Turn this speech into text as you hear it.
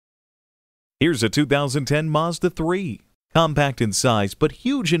Here's a 2010 Mazda 3. Compact in size but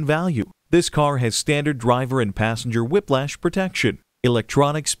huge in value. This car has standard driver and passenger whiplash protection,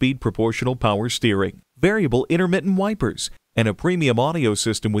 electronic speed proportional power steering, variable intermittent wipers, and a premium audio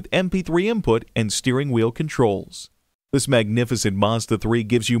system with MP3 input and steering wheel controls. This magnificent Mazda 3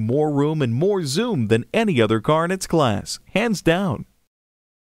 gives you more room and more zoom than any other car in its class, hands down.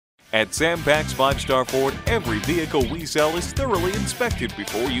 At Sam Pack's 5-Star Ford, every vehicle we sell is thoroughly inspected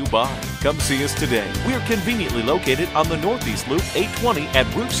before you buy. Come see us today. We are conveniently located on the Northeast Loop 820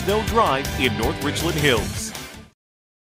 at Root Snow Drive in North Richland Hills.